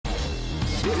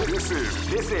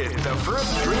This is the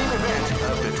first dream event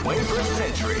of the 21st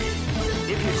century.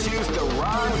 If you choose the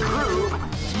wrong groove,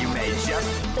 you may just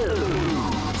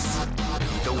lose.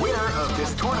 The winner of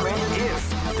this tournament is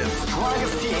the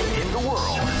strongest team in the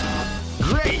world.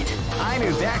 Great! I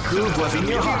knew that groove was in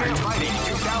your heart. Fighting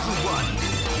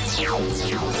 2001.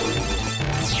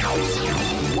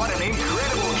 What an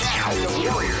incredible cast of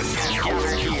warriors has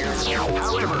gathered here.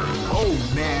 However, oh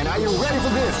man, are you ready for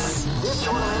this? This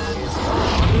tournament is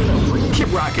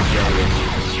keep rocking, baby.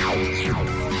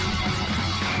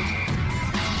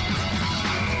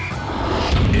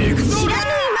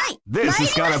 This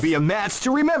is gonna be a match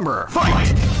to remember.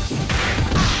 Fight!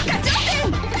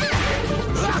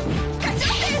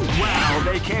 Wow,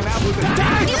 they came out with a dive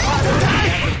at the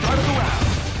start of the round.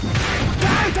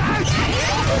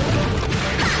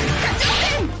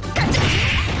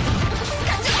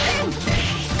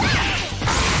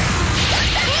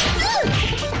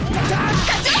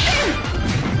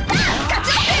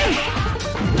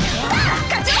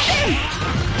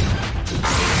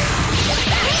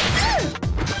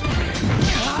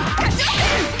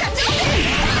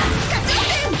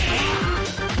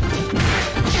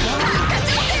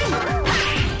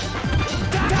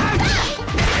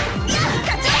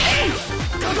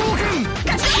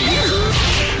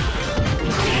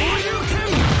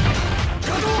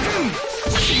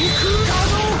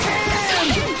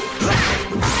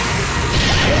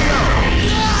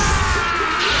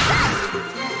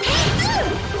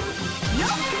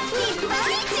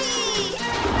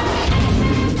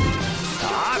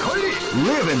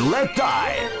 Live and let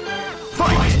die.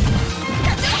 Fight!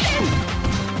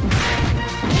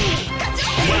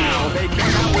 Wow, they came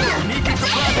out with a sneaky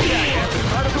surprise attack at the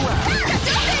start of the round.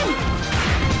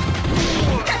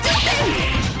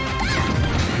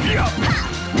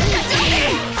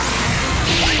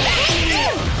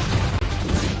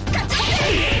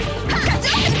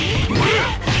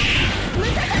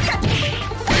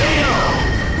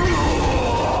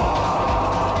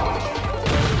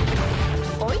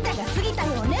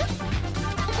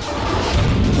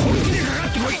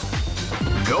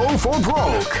 Go for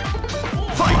broke!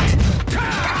 Fight!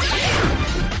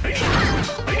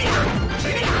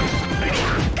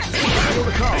 Handle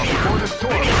the call before the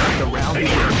storm as the round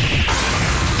begins.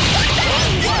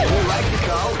 Who like the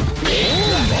call?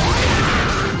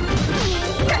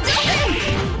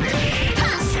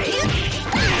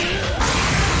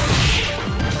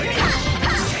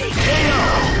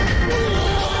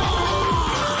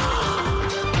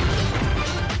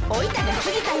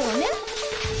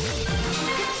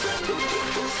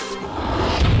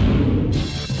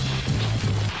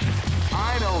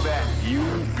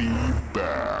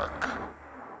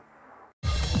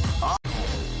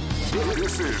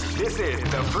 This is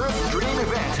the first dream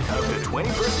event of the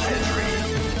 21st century.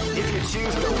 If you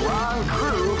choose the wrong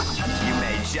groove, you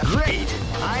may just... Great!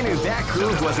 I knew that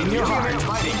groove was in your heart.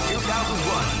 Fighting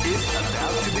 2001 is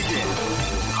about to begin.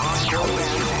 Hardcore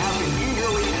fans have been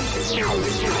eagerly anticipating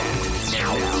this event. And now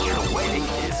the waiting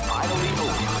is finally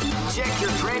over. Check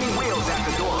your training wheels at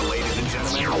the door, ladies and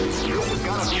gentlemen. This is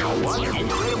gonna be one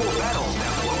incredible battle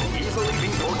that won't easily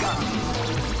be forgotten.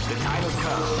 The time has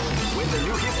come when the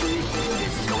new history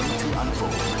is going to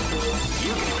unfold.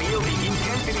 You can feel the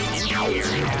intensity in the air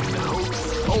as the hopes.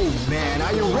 Oh man,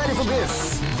 are you ready for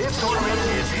this? This tournament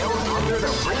is held under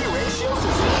the free ratio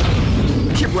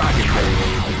system. Keep rocking,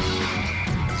 baby.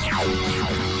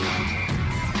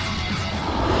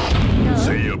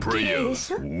 Say your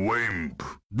prayers, wimp.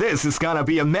 This is gonna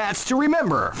be a match to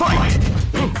remember. Fight!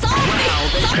 Wow,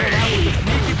 they came out with a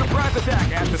sneaky surprise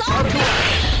attack at the start of the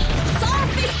round.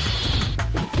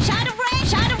 Shadow Raid!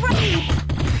 Shadow Raid!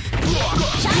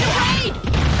 Shadow Raid!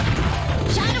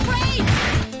 Shadow Raid!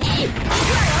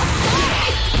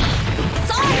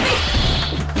 Zombie!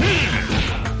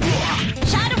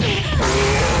 Shadow Raid!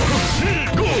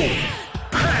 Go!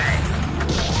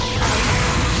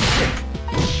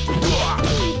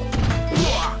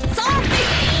 Zombie!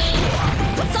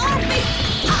 Zombie!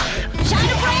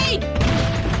 Shadow Raid!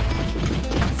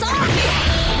 Zombie!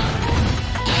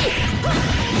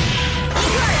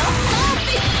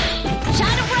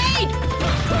 Shadow Raid!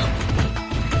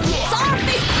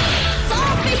 Zombie!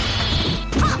 Zombie! Zombie!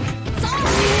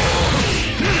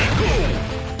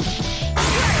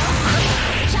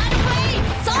 Shadow Raid!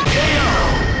 Zombie!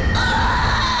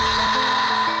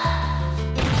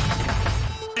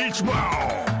 Each bow!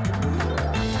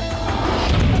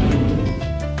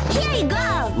 Here you go!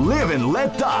 Live and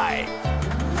let die!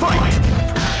 Fight!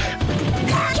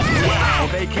 Wow,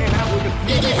 they came out with a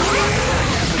sneaky surprise attack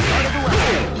at the start of the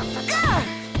round.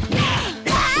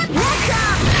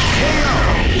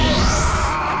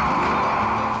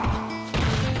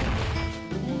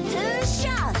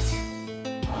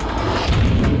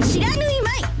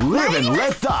 Live and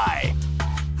let die.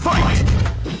 Fight! Wow,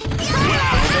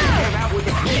 they came out with a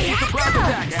sneaky surprise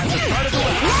attack at the start of the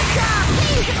round.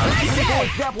 A beautiful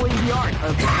example in the art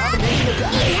of the combination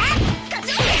attack.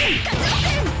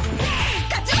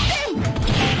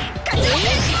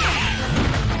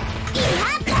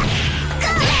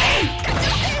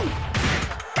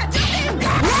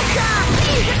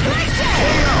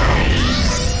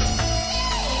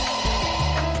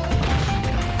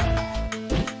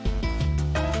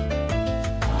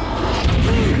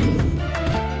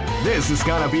 This is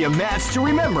gonna be a match to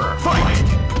remember. Fight!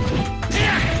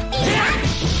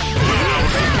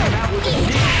 With a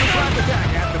sneaky surprise attack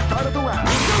at the start of the round.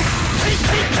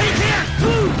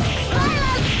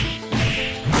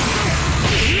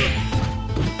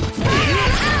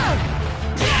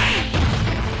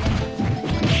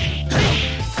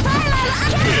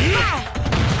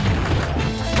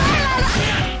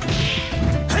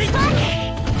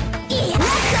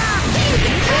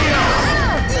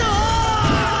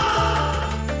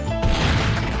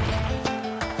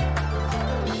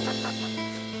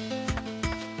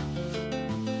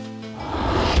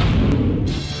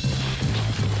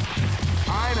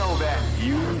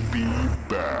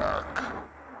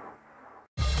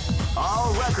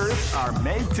 Are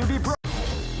made to be broken.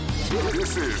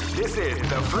 This is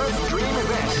the first dream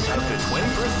event of the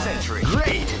 21st century.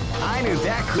 Great! I knew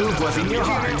that groove was in your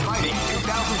heart. Fighting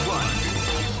 2001.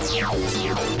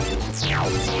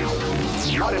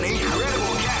 What an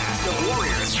incredible cast of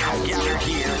warriors have gathered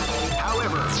here.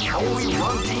 However, only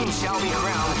one team shall be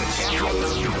crowned the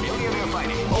champion of the Millionaire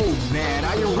Fighting. Oh man,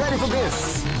 are you ready for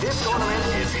this? This tournament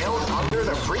is held under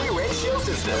the free ratio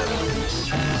system.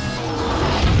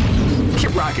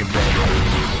 Keep rocking, baby.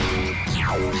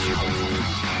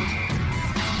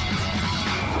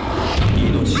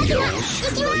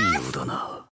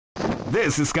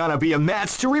 This is gonna be a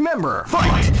match to remember.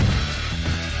 Fight!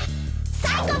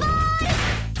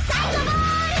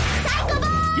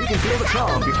 You can feel the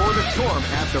calm before the storm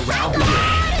as the round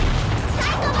begins.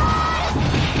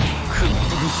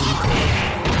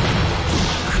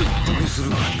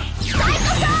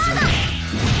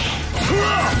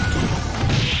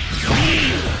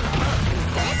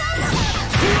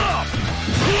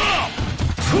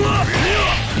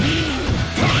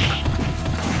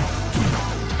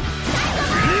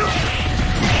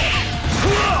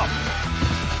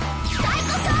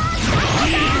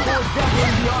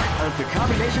 The art of the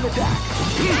combination attack.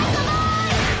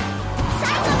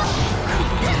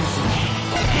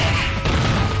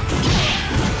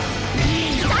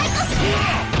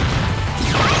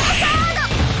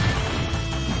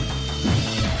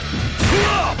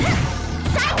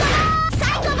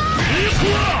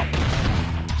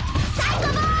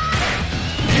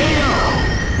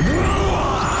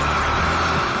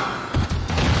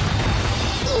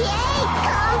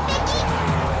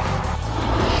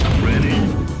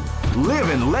 Live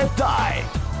and let die.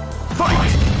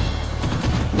 Fight!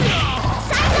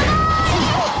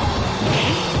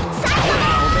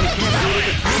 Wow, they came out with a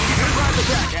sneaky surprise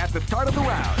attack at the start of the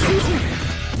round.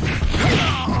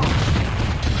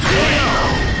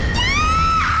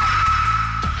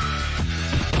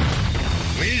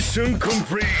 Mission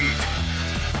complete.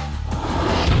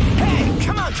 Hey,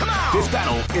 come on, come on! This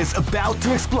battle is about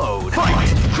to explode. Fight!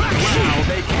 Wow,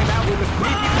 they came out with a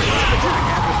sneaky surprise attack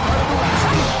at the start of the round.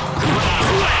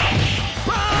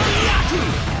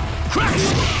 Crack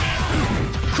shoot!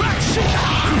 Crack shoot!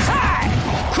 Hey!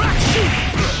 Crack shoot!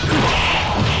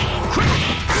 Crack!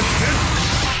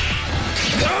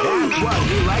 That's what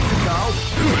we like to call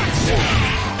crack shoot!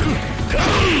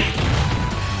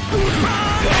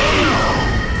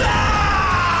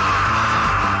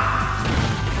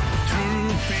 To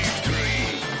victory.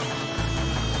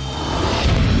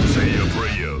 Say your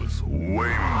prayers.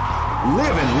 Win.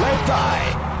 Live and let die.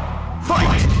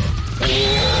 Fight!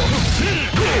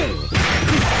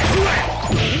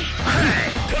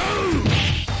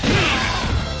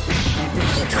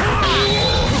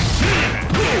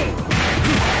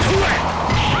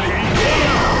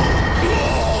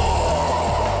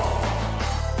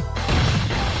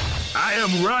 I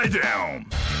am right down.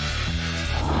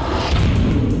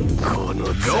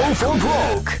 Go for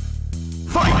broke.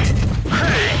 Fight!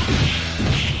 Hey!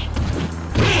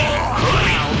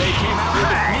 Wow, they came out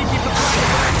with a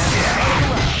sneaky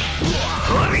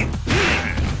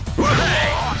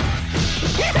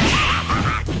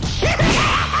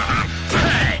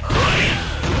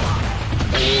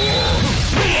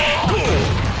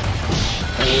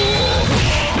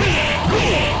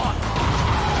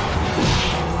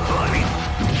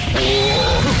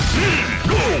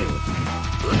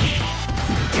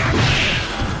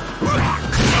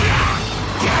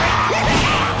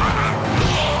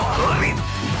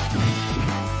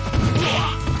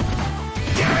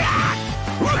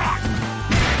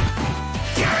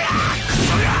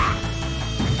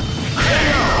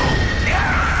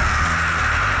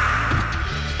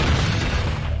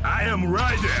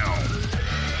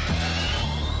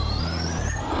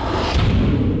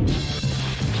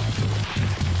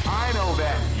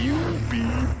you'll be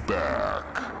back.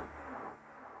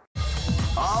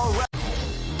 Alright.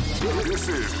 This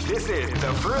is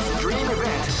the first dream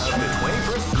event of the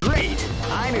 21st. Great!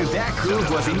 I knew that groove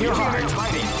was in your heart.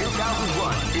 Fighting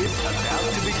 2001 is about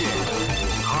to begin.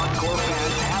 Hardcore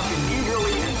fans have been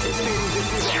eagerly anticipating this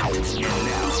event, and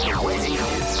now the waiting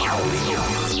is finally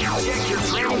over. Check your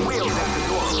training wheels at the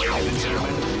door, ladies and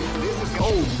gentlemen.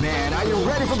 Oh man, are you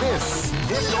ready for this?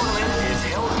 This tournament is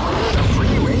held under the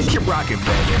free range. Keep rocking,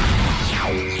 baby.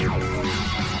 Hey,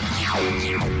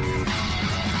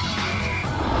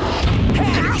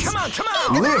 come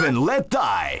on! Live and let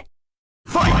die.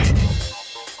 Fight!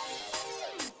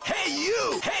 Hey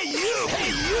you! Hey you!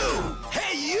 Hey you!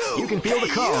 Hey you! You can feel the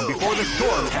calm before the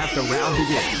storm as the round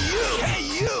begins. Hey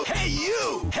you! Hey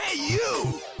you! Hey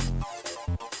you!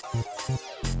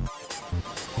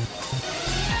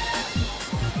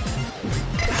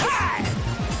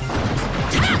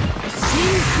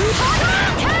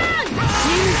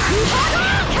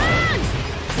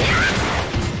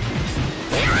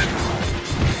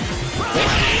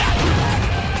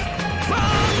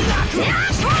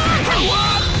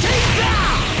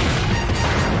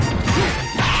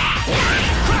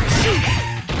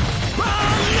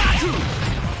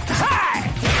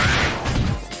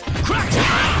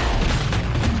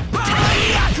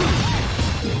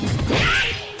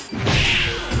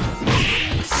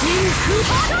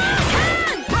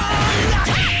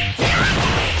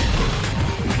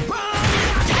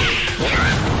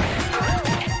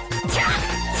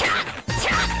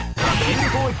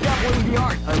 The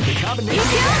art of the combination.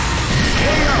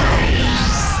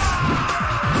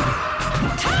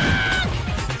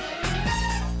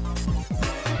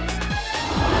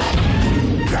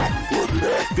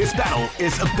 This battle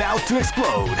is about to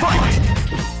explode. Fight!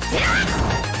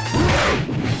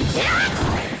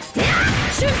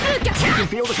 You can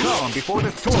feel the calm before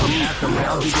the storm as the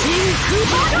round begins.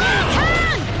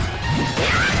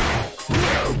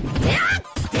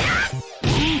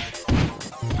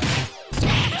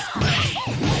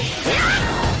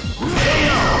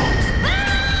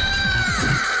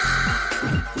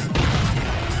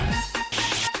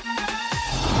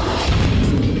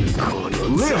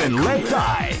 Live and let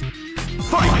die.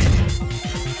 Fight!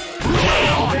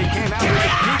 Well, they came out with a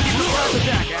sneaky surprise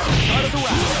attack at the start of the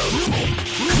round.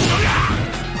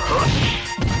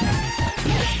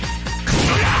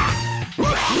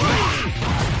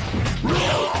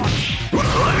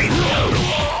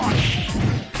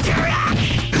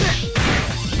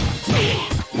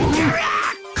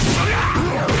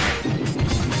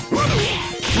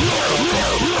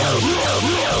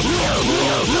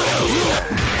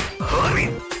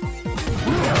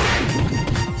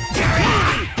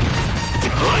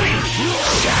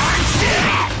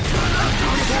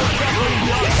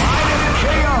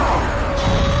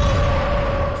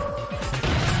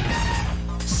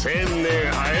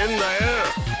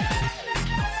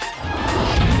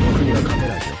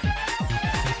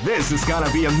 This is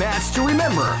gonna be a match to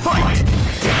remember. Fight!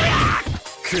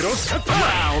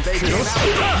 Wow, they came out with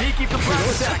a sneaky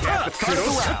surprise attack at the start of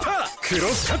the round.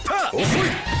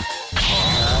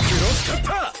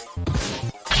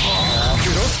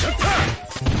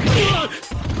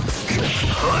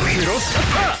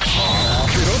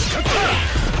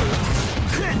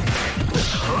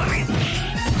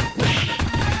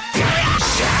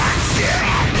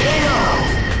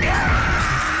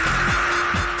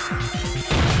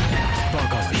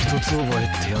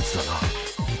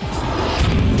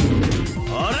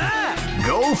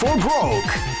 Go for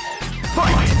broke!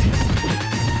 Fight!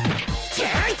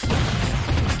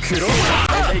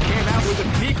 They came out with a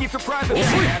sneaky surprise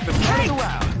attack at the start of the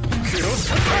round.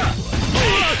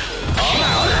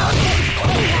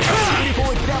 Beautiful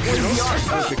example in the art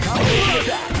of the combination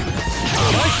attack.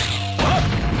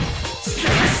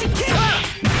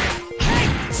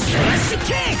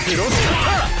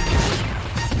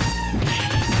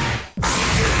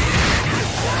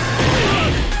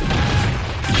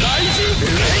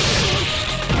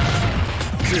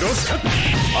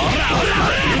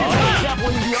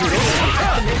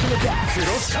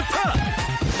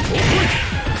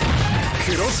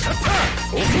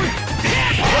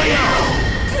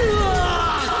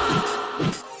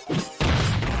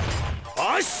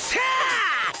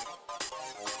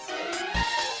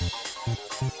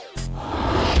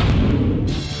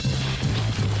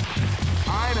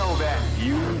 I know that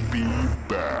you'll be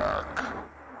back.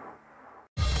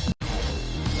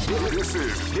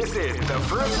 This is the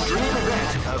first dream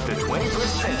event of the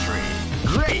 21st century.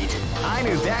 Great! I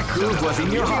knew that groove was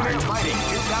in your heart. Fighting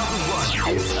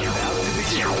 2001 is about to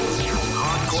begin.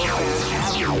 Hardcore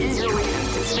fans have been eagerly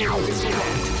anticipating this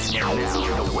event, and now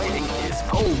the waiting is.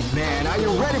 Oh man, are you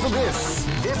ready for this?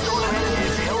 This tournament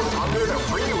is held under the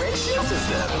free ratio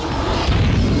system.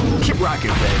 Keep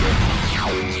rocking, baby.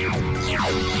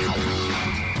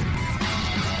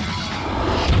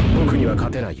 僕には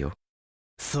勝てないよ。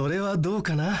それはどう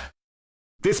かな。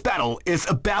This battle is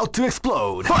about to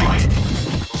explode. Fight!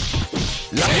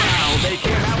 Wow, they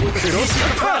came out with a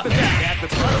cross attack at the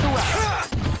front of the round.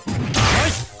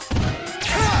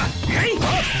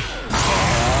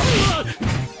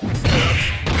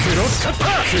 Cross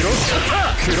cutter! Cross cutter!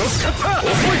 Cross cutter!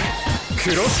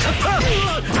 Cross cutter!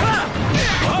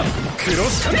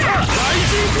 Cross cutter!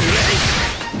 Rising blade!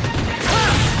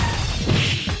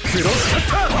 Cross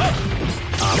cutter!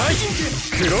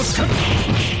 Cross cutter!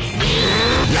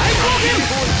 Light Hogan!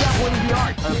 Dabbling the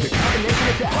art of the combination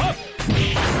attack.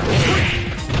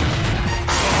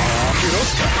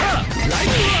 Cross cutter!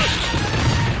 Light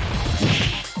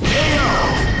KO!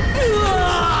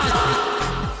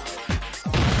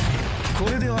 こ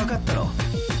れで分かったろ。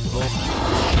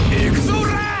行くぞー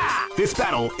ら！ This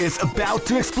battle is about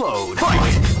to explode. Fight!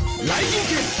 Lightning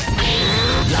kick!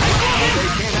 Lightning! They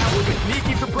came out with a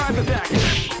sneaky surprise attack.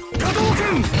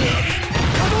 Hadouken!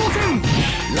 Hadouken!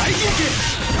 Lightning kick!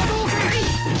 Hadouken!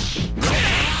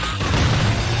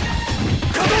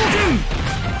 Hadouken!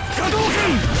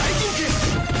 Hadouken! Lightning kick!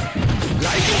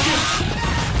 Lightning kick!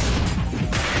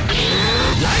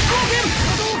 Light Hogan!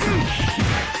 Hadouken!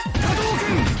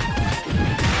 Hadouken!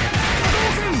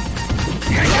 Hadouken!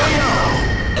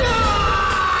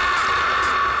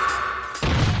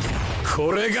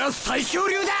 これが最強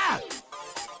流だ。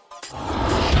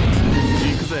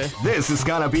行くぜ。This is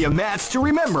gonna be a match to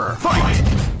remember. Fight!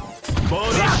 ボ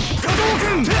ディ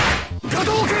Hadouken!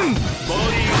 Hadouken! ボ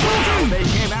ディ Hadouken! They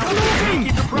came out with a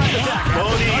sneaky surprise attack. ボ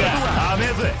ディが雨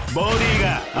ぜ。ボディが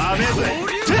雨ぜ。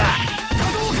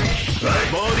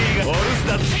ボディがオールスタ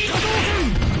ッツ。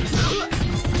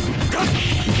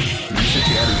見せて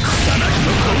やる。草薙の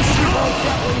拳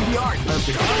を。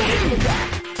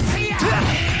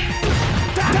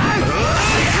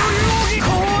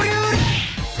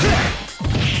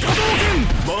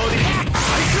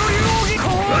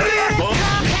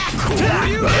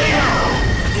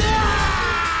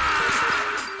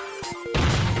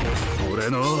俺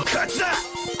の勝ちだ。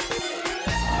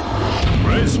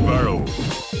Race battle.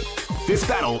 This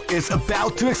battle is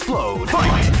about to explode.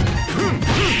 Fight!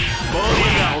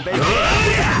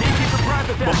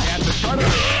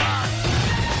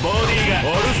 Bodyが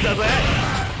オールスだぜ。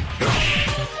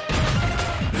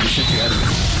見せてやる。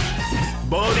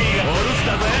ボディがオールスだ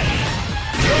ぜ。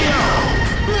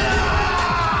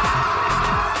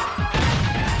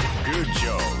Good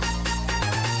job.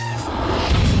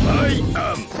 I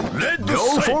am Red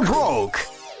Go for broke.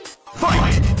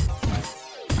 Fight!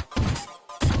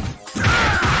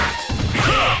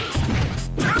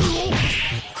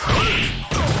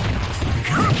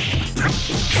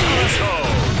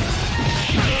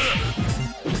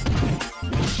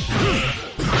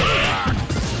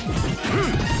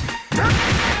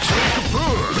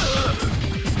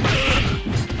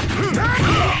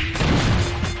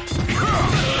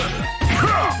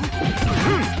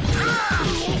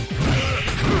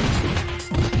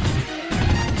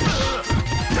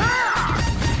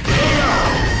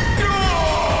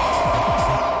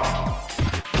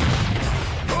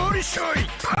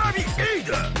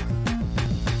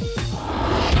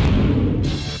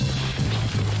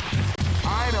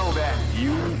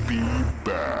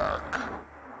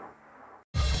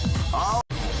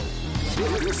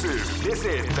 This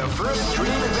is the first dream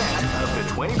event of the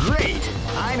 20. Great!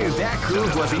 I knew that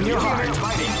groove was in your heart.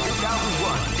 Fighting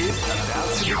 2001 is about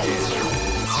to begin.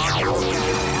 Hardcore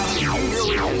fans have been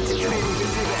eagerly anticipating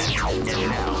this event. And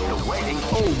now, the waiting.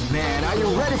 Oh man, are you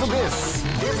ready for this?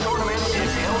 This tournament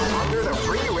is held under the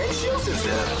free ratio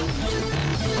system.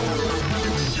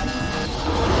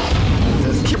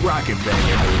 Just keep rocking,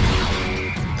 baby.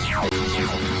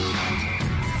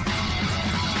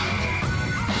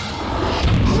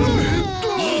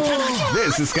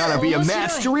 This is gonna be a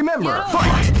match to remember.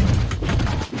 Fight!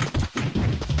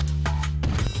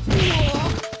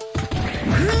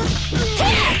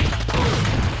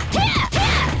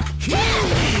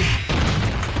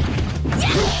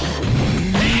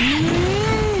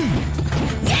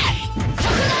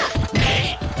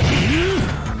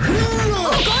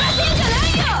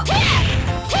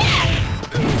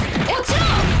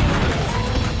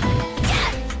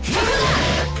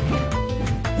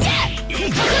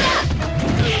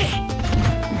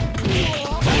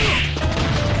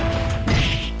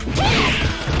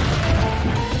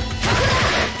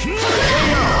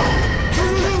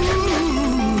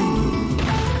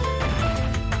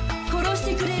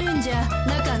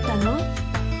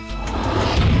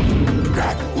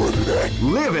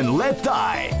 Live and let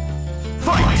die.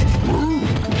 Fight!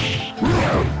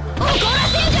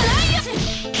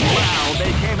 Wow,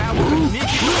 they came out with a sneaky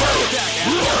surprise attack at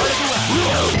the start of the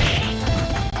round.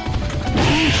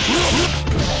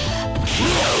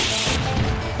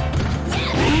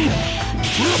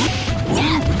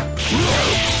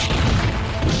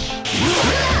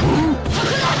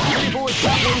 Everybody's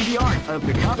got the art of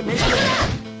the combination.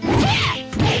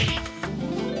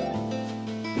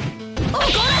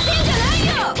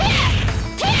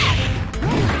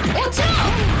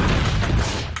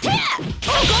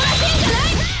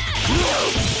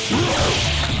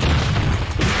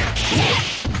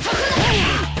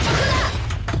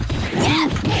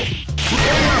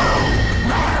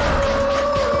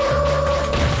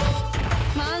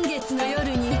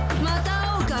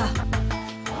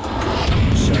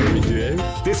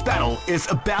 This battle is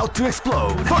about to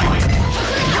explode. Fight!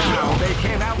 Wow, they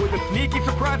came out with a sneaky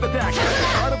surprise attack at the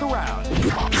start of the round.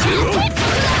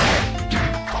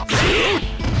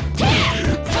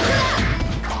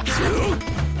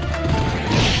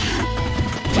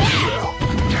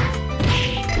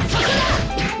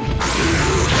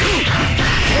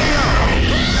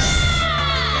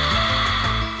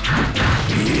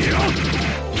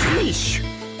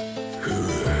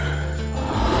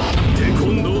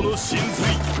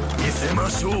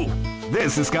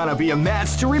 This is gonna be a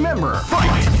match to remember.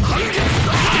 Fight! They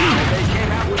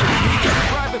came out with a sneaky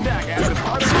surprise attack at the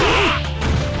start of the round.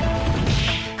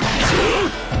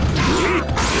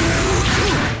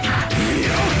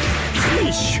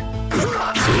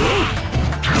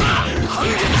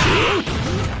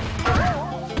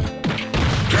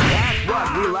 That's what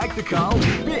we like to call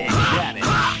big damage.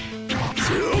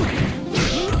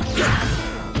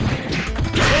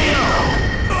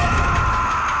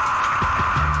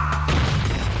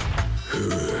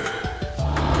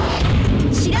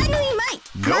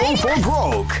 Go for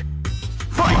broke!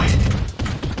 Fight!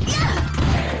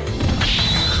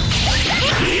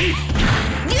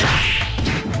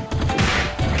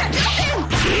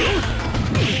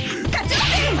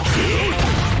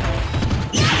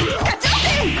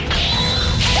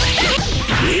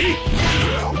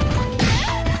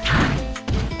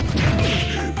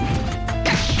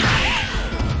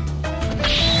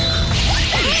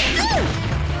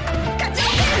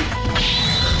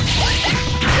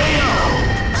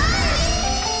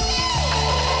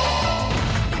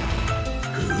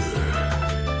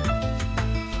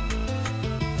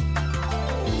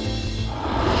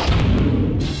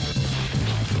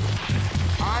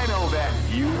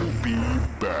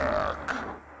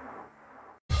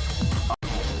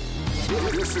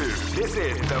 This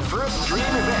is the first dream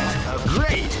event of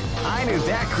Great! I knew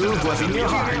that groove was in your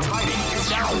heart.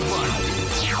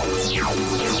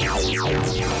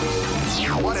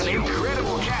 What an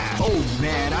incredible cast! Oh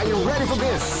man, are you ready for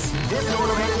this? This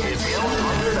tournament is held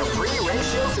under the free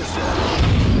ratio system.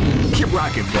 Keep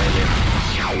rocking, baby.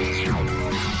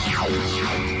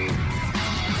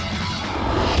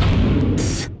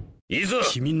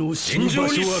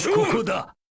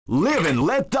 Live and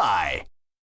let die.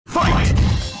 Fight!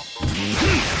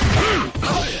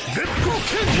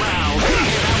 Wow!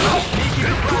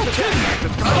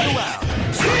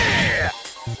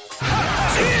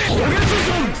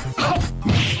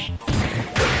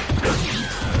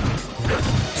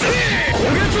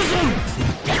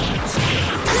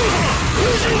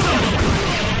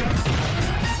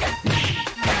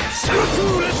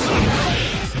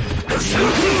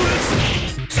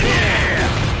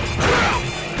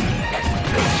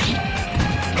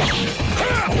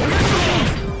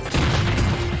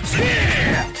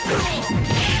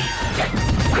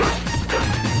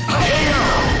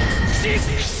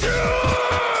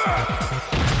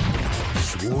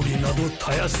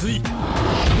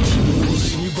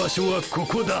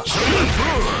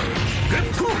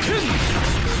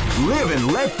 Live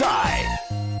and let die.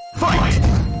 Fight!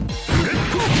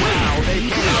 Wow, they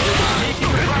came out with a sneaky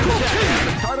surprise attack at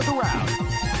the start of the round.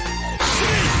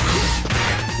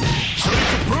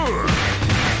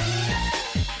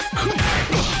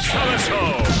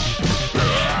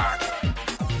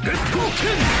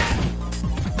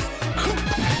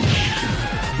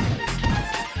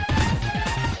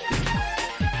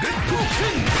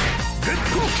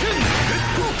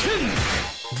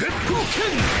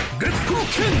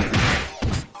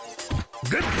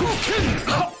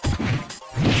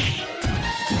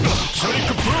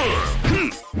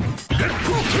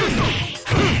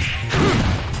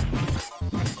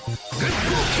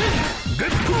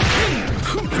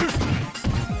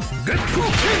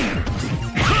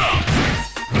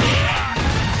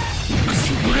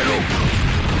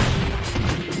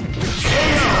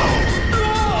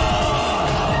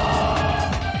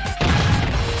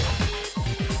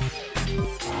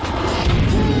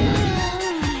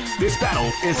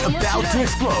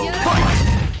 explode. Fight!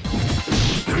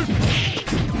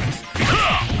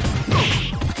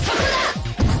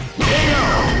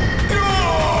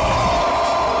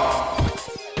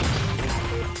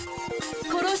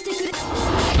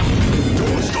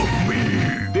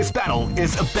 This battle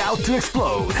is about to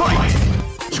explode. Fight!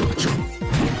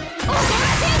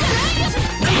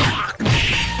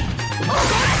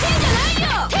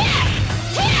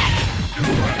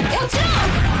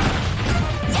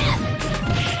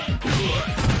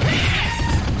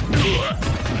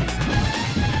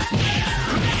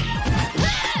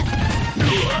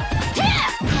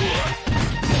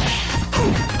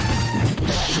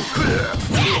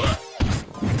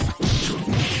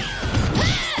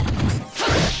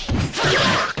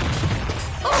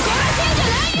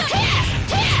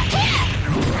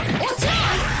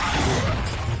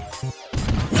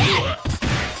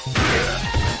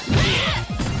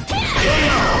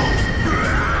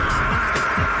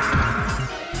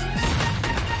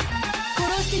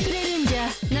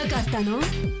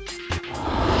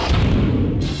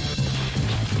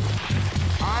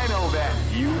 I know that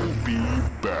you'll be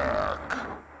back.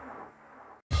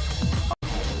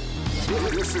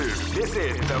 This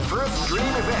is the first dream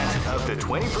event of the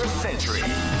 21st century.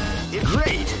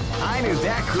 Great! I knew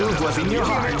that groove was in your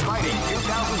heart. Fighting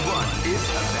 2001 is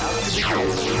about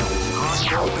to begin.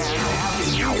 Hardcore fans have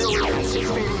been eagerly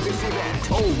anticipating this event.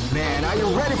 Oh man, are you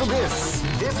ready for this?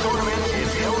 This tournament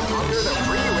is held under the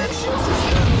free ratio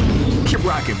system. Keep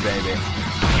rocking, baby.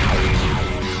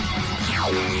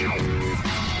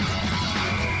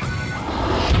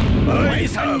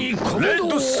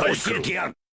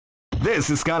 This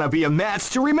is gonna be a match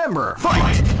to remember.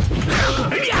 Fight!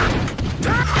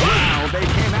 Wow, they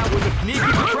came out with a sneaky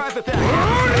surprise attack.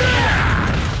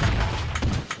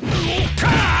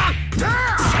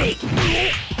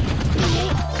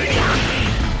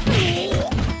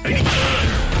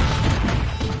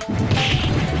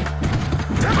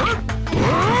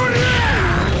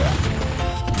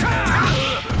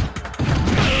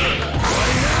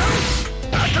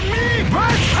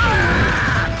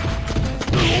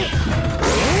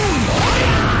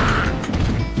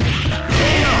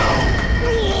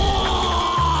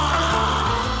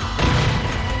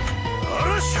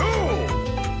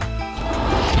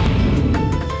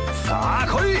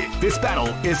 This battle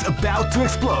is about to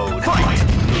explode. Fight!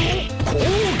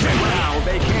 Wow,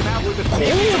 they came out with a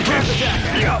sneaky surprise attack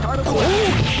at the start of the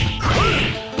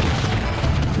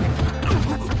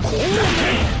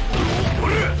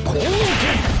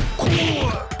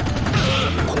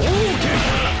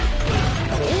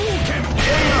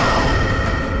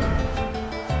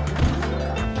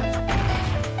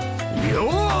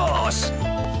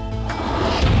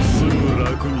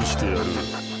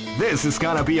This is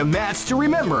gonna be a match to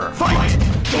remember. Fight!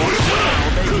 They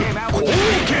came out with a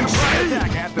surprise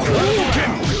attack at the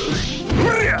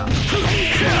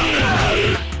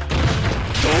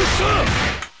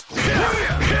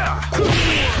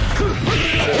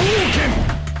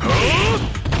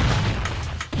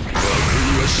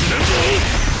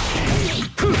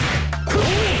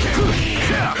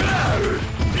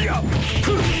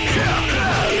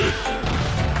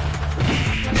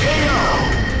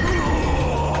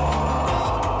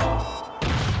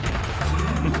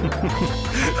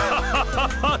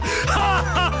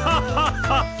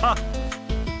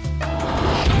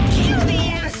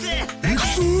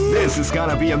This is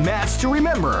gonna be a match to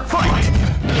remember. Fight!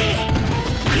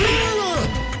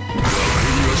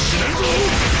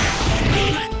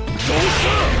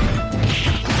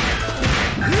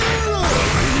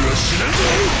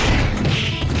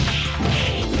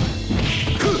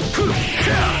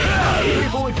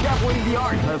 People extrapolating the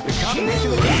art of the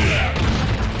combination of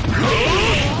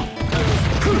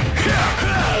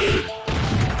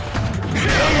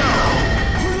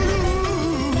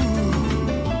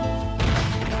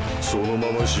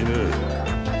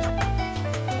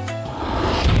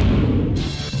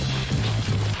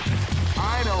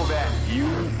I know that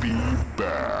you'll be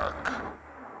back.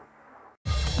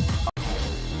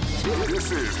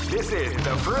 This is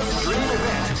the first dream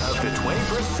event of the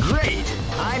 21st. Great!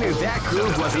 I knew that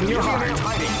groove was in your heart.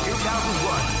 Fighting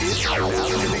 2001 is about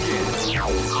to begin.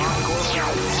 Hardcore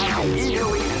fans have been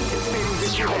eagerly anticipating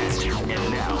this event. And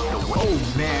now, oh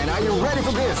man, are you ready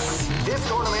for this? This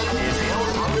tournament is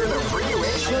held under the free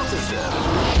ratio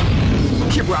system.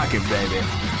 Keep rocking, baby.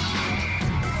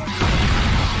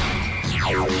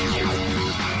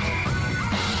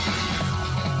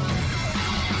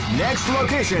 Next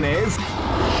location is...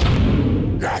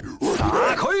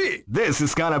 This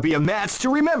is gonna be a match to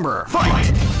remember.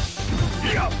 Fight!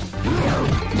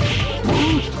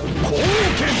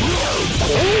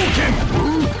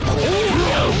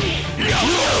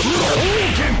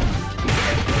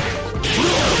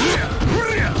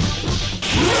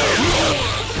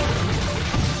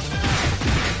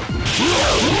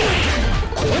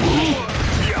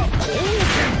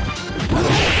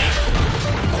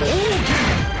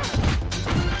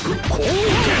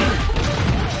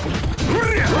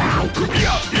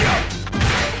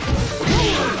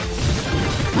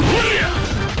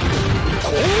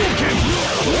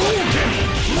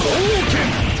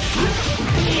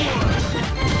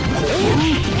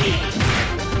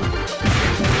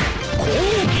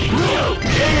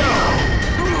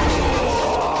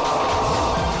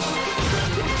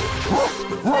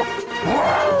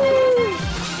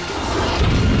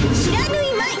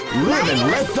 Live and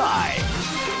let die.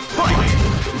 Fight!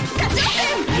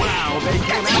 Wow, they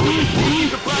came out with a sneaky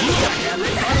surprise attack and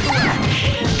they started the round.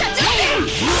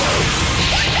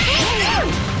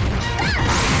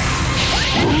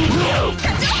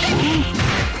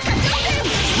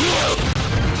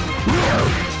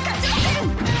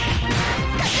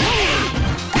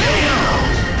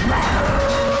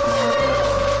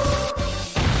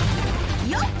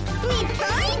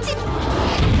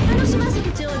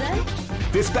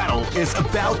 This battle is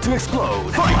about to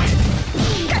explode. Fight!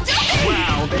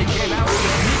 Wow, they came out with a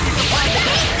sneaky surprise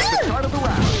attack at the start of the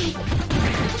round.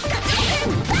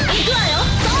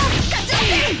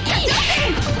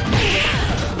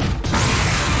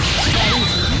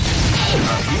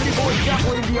 Beauty boy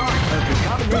shuffling the art of the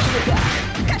combination attack.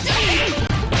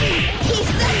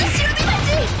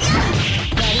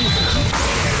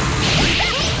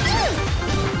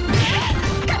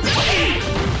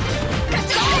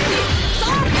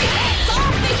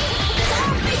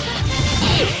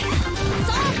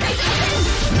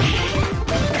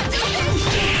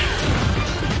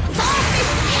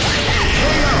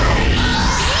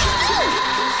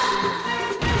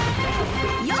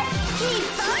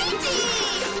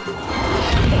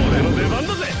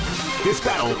 This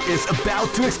battle is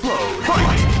about to explode.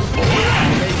 Fight!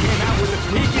 They came out with a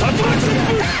sneaky surprise attack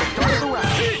at the start of the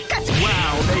round.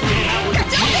 Wow, they came out with a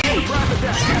sneaky surprise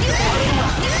attack at the start of the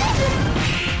round.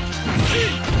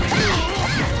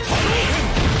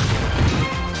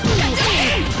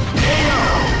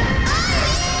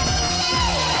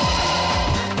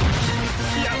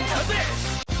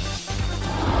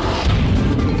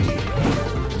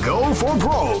 Go for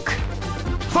broke.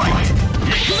 Fight!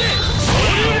 They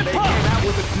came out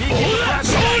with a sneaky surprise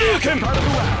attack at the start of the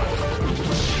round.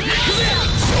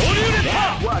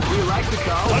 That's what we like to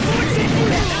call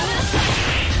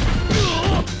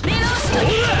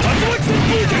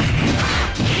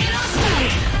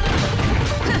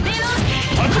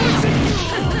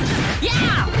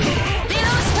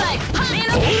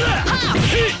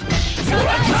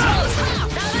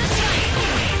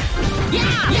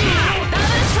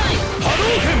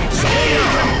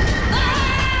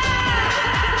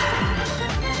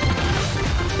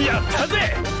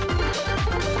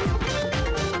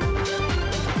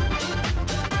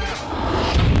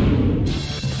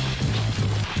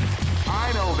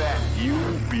I know that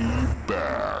you'll be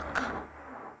back.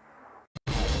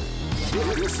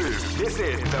 This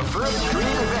is the first dream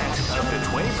event of the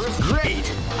 21st. Great!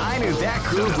 I knew that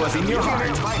groove was in your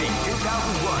heart. Fighting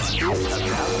 2001 is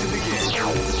about to begin.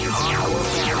 Hardcore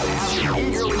fans have been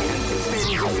eagerly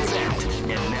anticipating this event.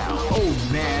 And now, oh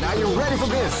man, are you ready for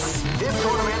this? This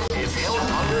tournament is held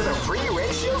under the free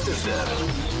ratio system.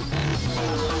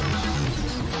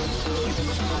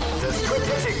 The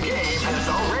strategic game has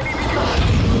already begun.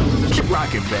 Keep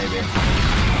rocking, baby.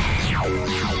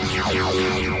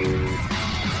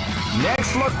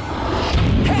 Next look.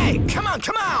 Hey, come on,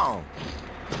 come on!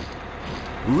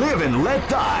 Live and let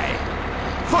die.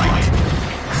 Fight!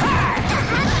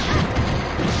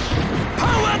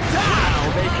 Power down!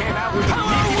 Wow, they came out with a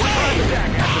sneaky surprise attack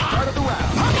at the start of the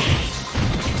round.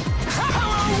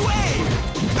 Power away!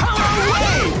 Power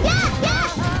away!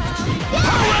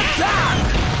 Power down!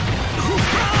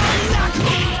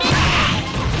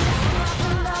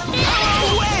 Power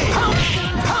away!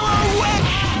 Power away!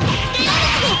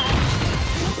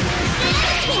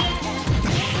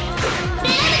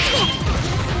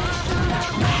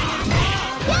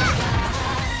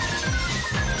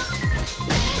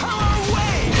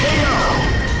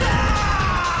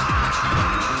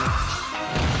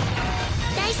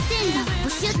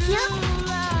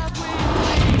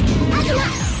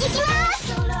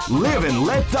 Live and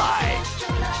let die.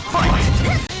 Fight!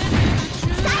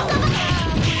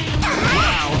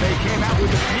 Wow, they came out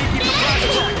with a sneaky surprise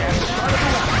attack at the start of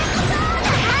the round.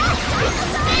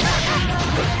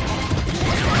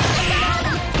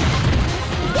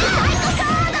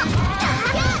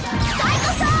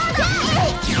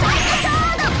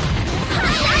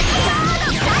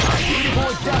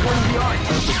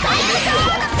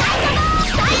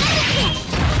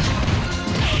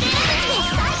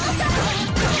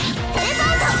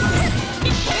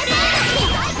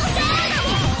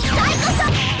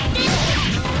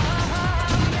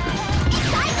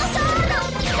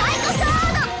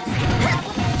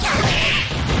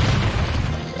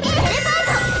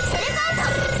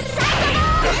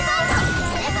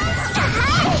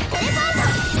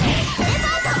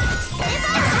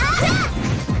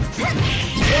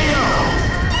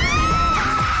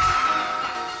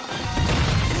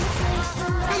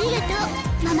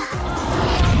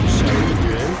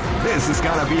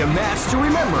 be a match to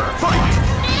remember. Fight!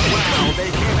 Wow,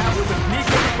 they came out with a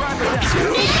sneaky surprise attack.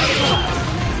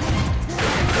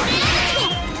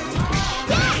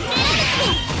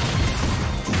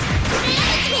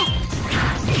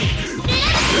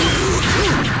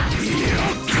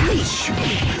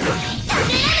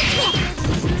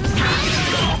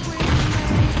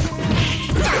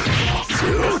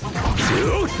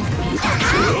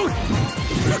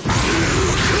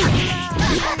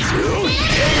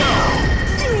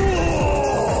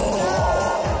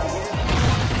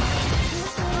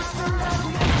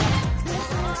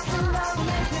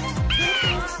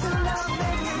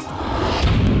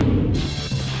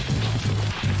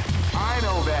 I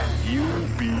know that you'll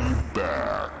be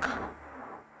back.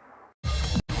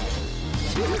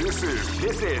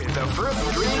 This is the first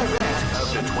dream event of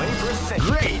the 21st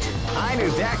century. Great! I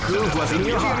knew that groove was in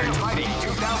your heart. Fighting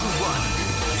 2001.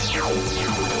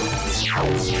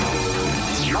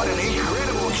 What an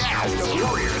incredible cast of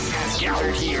warriors has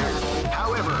gathered here.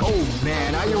 However, oh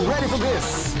man, are you ready for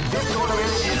this? This tournament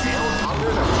is held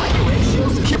under the free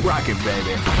ratios. Keep rocking,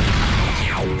 baby.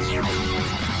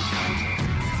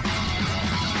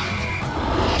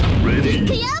 Ready?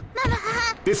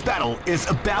 This battle is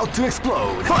about to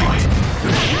explode. Fight!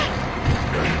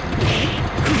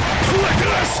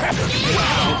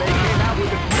 Wow, they came out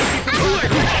with a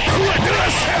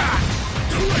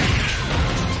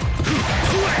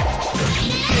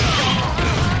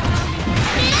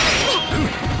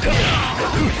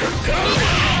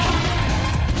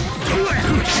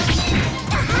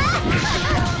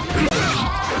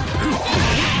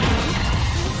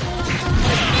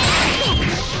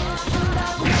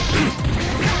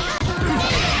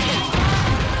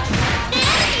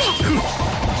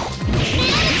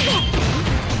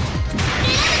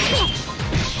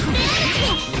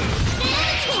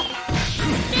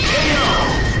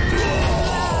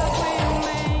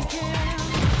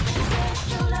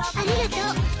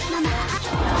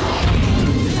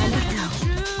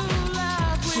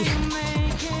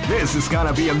This is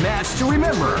gonna be a match to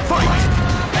remember. Fight!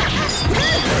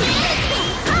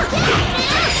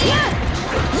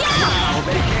 Wow,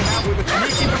 they came out with a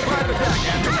sneaky surprise attack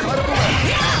and the cut of the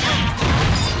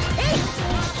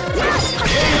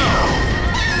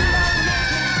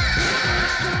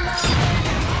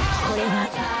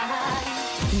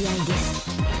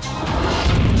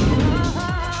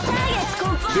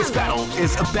This battle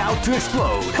is about to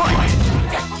explode. Fight!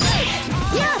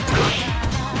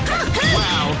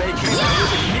 Wow, they came out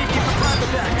with a sneaky surprise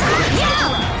attack.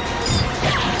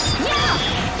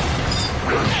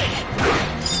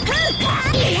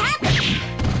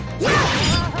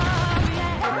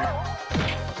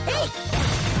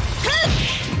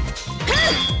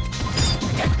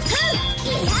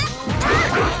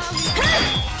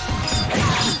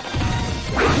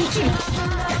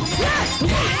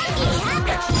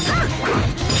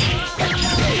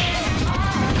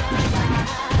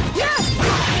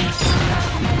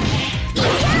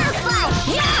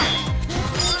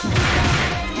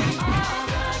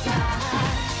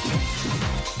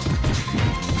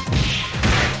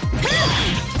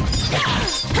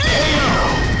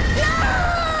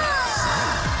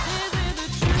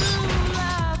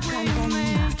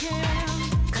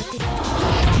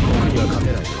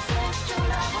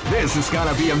 This is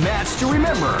gonna be a match to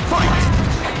remember. Fight!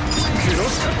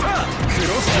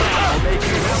 Wow, they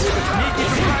came out with a sneaky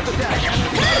surprise attack at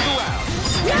the end of the round.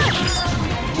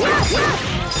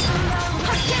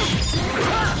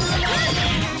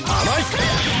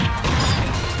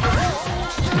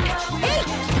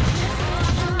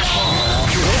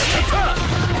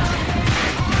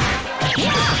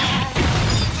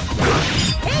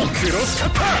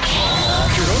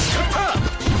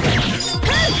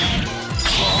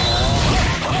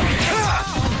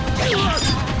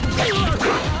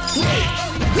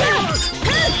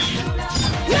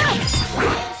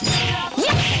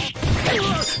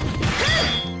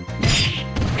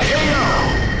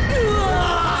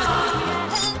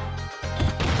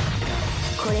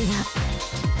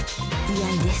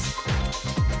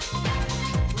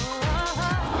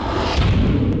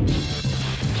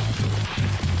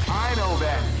 I know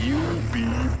that you'll be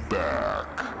back.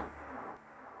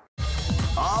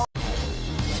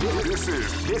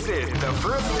 This is the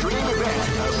first dream event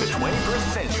of the 21st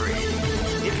century.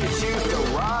 If you choose the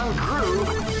wrong groove,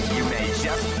 you may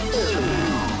just...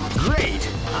 Great!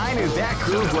 I knew that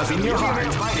groove was in your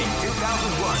heart. Fighting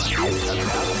 2001 is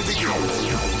about to begin.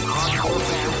 Hardcore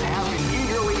fans have been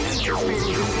eagerly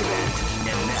anticipating this event.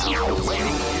 And now the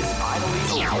waiting is finally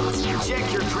over. Check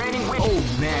your training with... Oh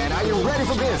man, are you ready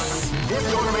for this? This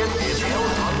tournament is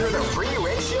held under the free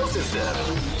ratio system.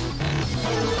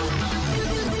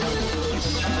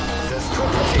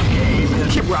 strategic game.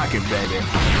 Keep rocking, baby.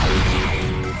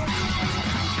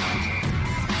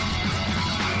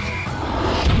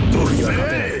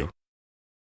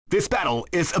 This battle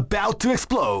is about to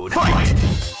explode. Fight!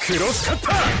 Cross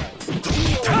cutter!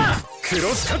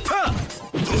 Cross cutter!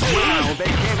 Wow, they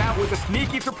came out with a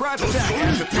sneaky surprise attack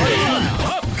at the third round.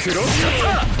 Cross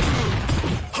cutter!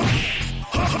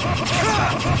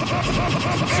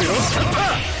 Cross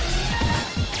cutter!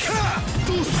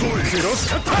 Cross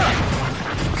cutter!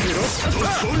 Cross cutter! Cross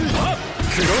cutter!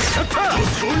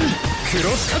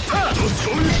 Cross cutter!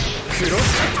 Cross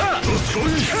cutter!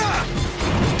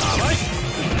甘い！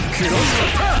クロスカ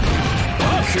ッター！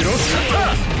クロスカッタ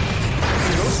ー！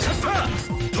クロスカッター！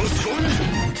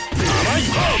甘い！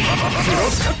クロ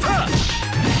スカッター！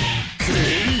クレ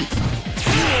イ！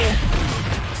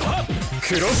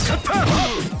クロスカッター！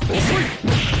遅い！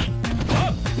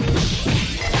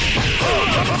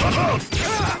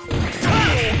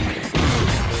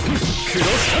クロ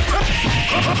スカッター！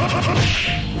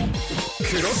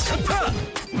クロスカッター！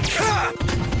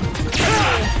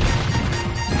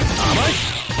甘い！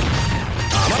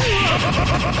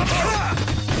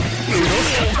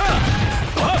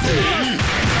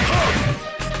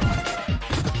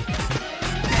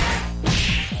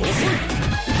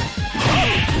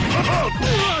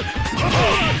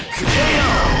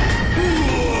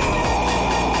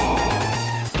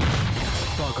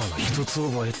バカな一つ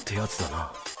覚えってやつだ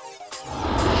な。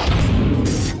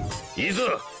いざ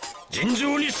尋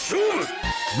常に勝負。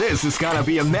 This is gonna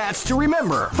be a match to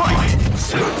remember. Fight!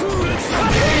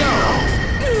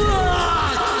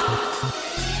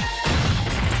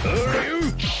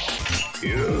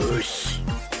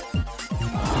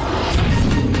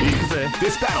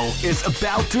 This battle is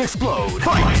about to explode.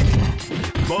 Fight!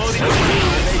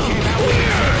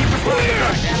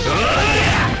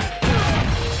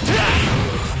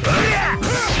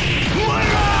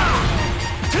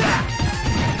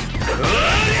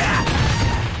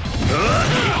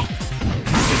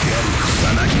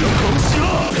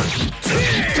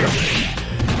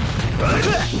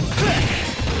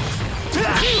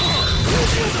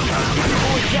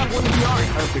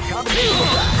 They came out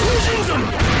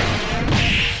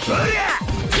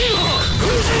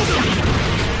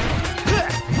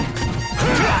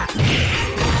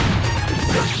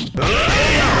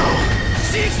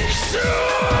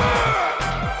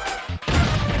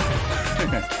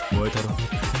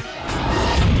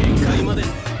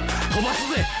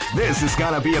This is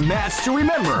gonna be a match to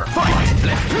remember. Fight!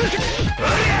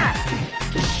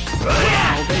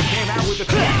 Wow, they came out with a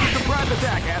surprise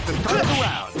attack at the start of the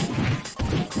round.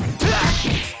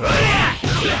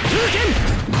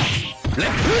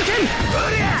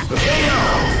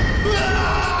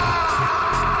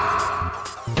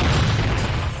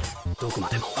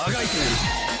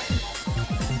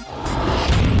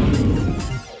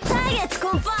 Targets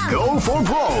confirmed. Go for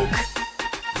broke.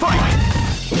 Fight!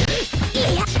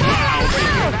 Wow, they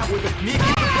came out with a sneaky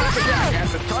surprise attack at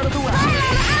the start of the round.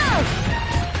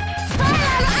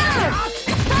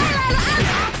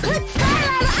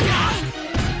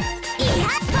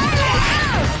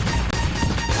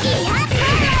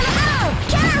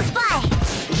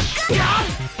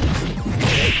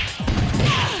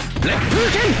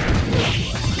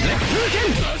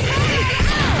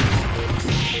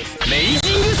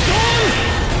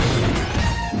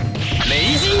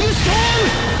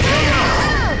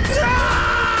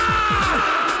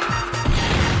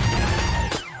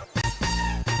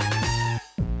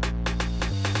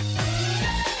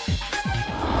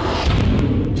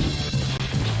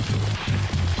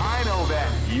 I know that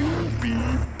you'll be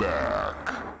back.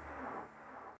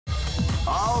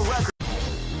 All records.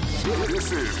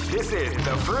 This is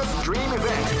the first dream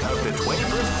event of the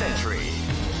 21st century.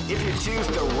 If you choose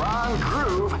the wrong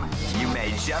groove, you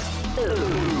may just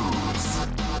lose.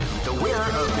 The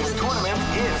winner of this tournament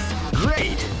is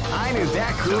great. I knew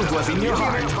that groove was in your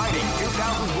heart. Fighting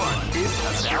 2001 is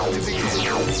about to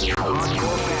begin.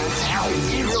 Hardcore fans have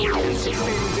been eagerly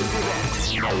anticipating this event,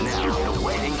 and now the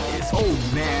waiting is. Oh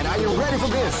man, are you ready for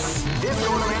this? This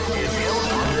tournament is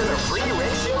held under the free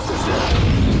ratio system.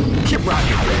 Keep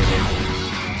rocking, baby.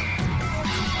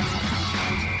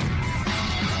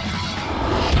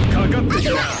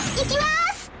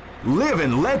 Live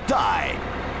and let die.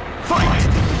 Fight!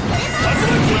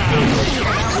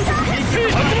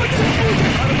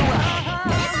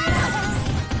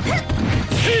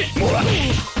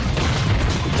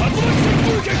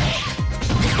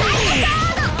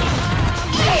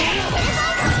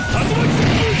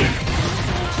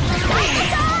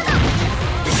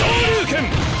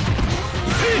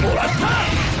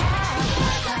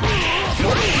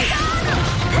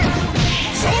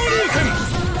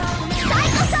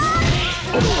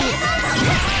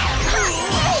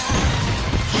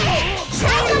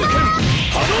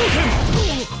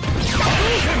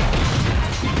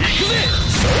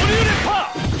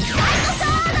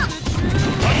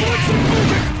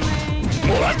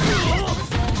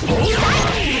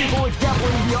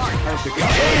 of the KO.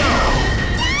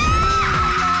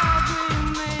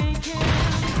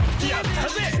 やった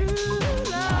ぜ。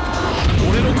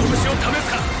俺の拳を試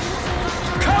すか。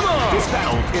Come on! This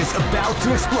battle is about to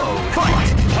explode. Fight!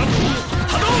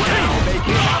 波動拳。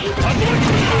波動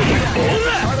拳。オ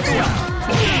ラ。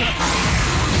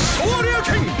昇竜拳。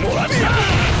モラビア。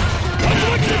波動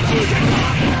拳。波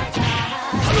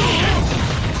動拳。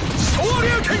昇竜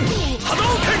拳。波動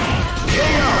拳。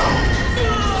KO!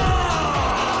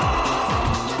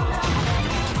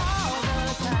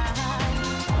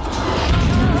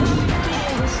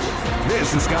 This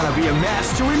is gonna be a match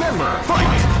to remember.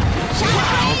 Fight!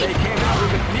 Wow, they came out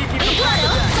with a sneaky surprise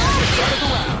attack at the start of the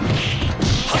round.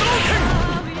 Hadouken!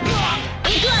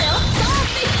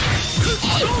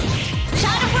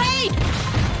 Shadow Blade!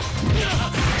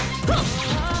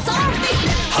 Sword Fist!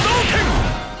 Hadouken!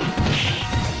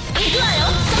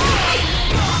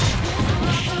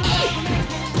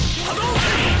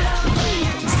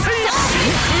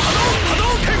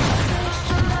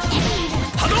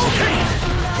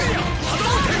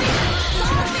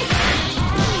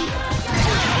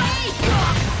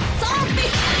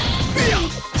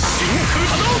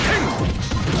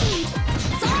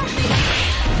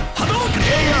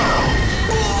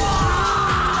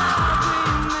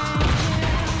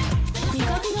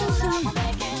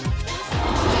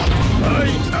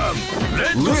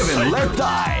 Live and let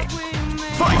die.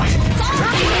 Fight!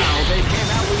 Wow, they came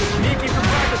out with a sneaky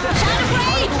surprise attack. Shadow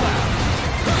Blade!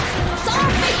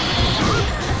 Sword Fist!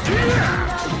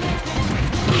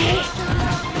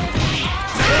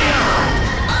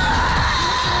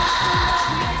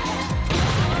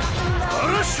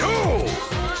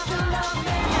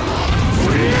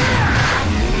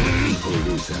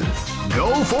 Go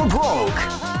for broke.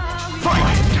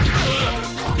 Fight!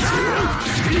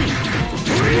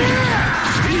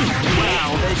 Wow,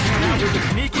 they came out with a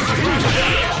sneaky surprise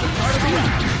attack at the start of the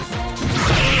round.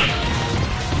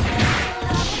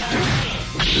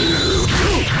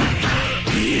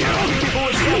 People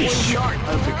is one chart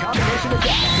of the combination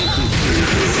attack.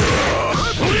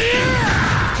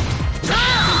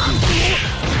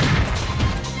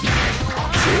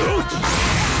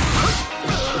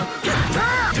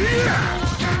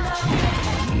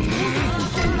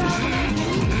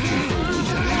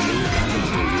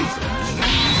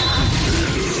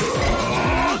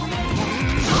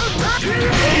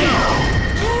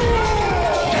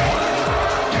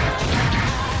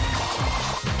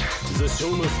 The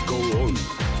show must go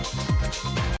on.